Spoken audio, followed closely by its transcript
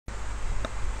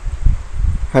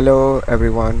Hello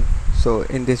everyone. So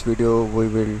in this video we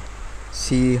will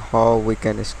see how we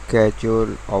can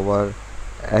schedule our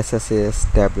SSAS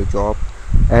Tableau job.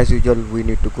 As usual, we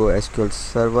need to go SQL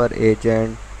Server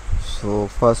agent. So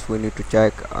first we need to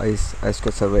check is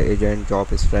SQL Server agent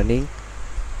job is running.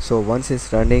 So once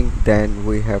it's running, then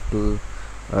we have to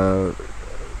uh,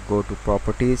 go to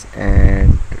properties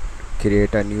and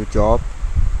create a new job.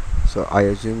 So I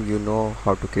assume you know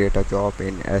how to create a job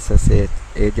in SSAS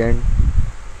agent,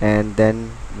 and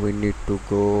then we need to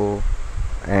go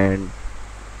and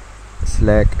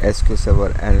select SQL Server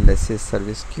Analysis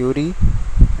Service Query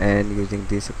and using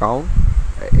this account,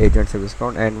 agent service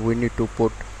account, and we need to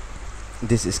put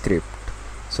this script.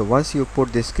 So once you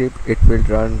put this script, it will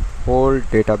run whole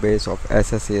database of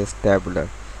SSAS Tabular.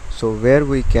 So where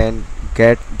we can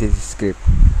get this script,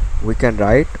 we can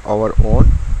write our own,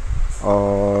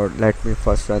 or let me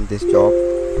first run this job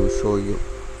to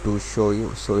show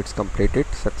you so it's completed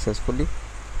successfully.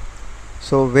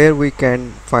 So where we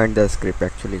can find the script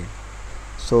actually,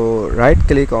 so right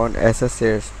click on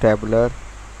SSAS Tabular,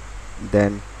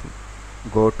 then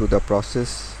go to the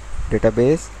process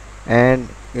database, and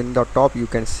in the top you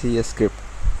can see a script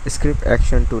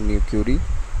action to new query.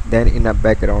 Then in a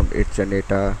background it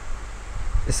generate a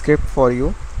script for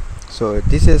you. So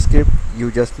this is script,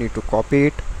 you just need to copy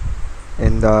it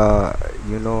in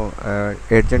the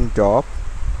agent job.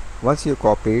 Once you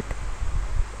copy it,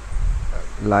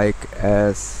 like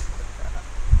as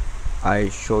I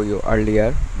show you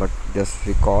earlier, but just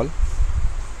recall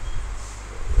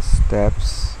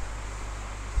steps.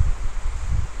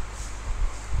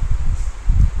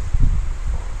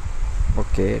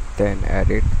 Okay, then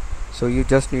add it. So you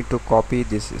just need to copy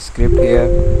this script here.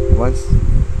 Once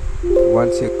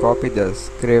you copy the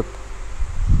script,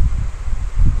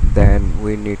 then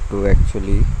we need to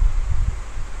actually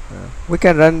we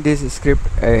can run this script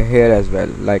here as well,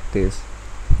 like this.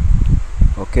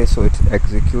 Okay, so it's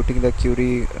executing the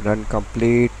query, run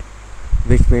complete,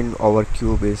 which means our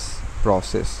cube is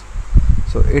processed.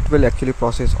 So it will actually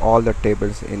process all the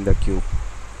tables in the cube.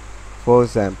 For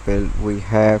example, we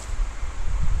have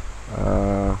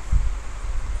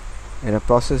in a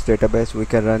process database, we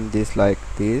can run this like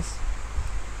this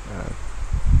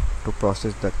to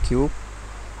process the cube.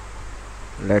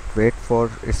 Let's wait for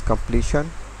its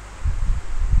completion.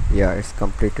 Yeah, it's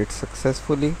completed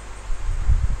successfully,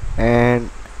 and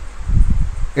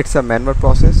it's a manual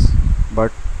process,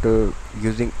 but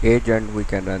using agent we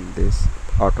can run this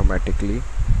automatically.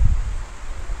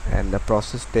 And the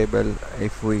process table,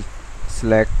 if we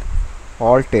select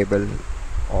all table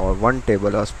or one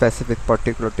table or specific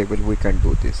particular table, we can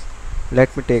do this.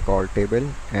 Let me take all table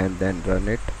and then run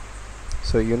it.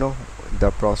 So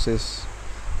the process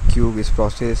cube is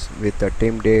processed with the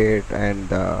team date and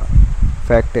the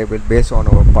fact table based on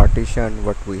our partition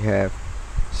what we have.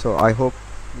 So I hope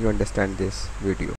you understand this video.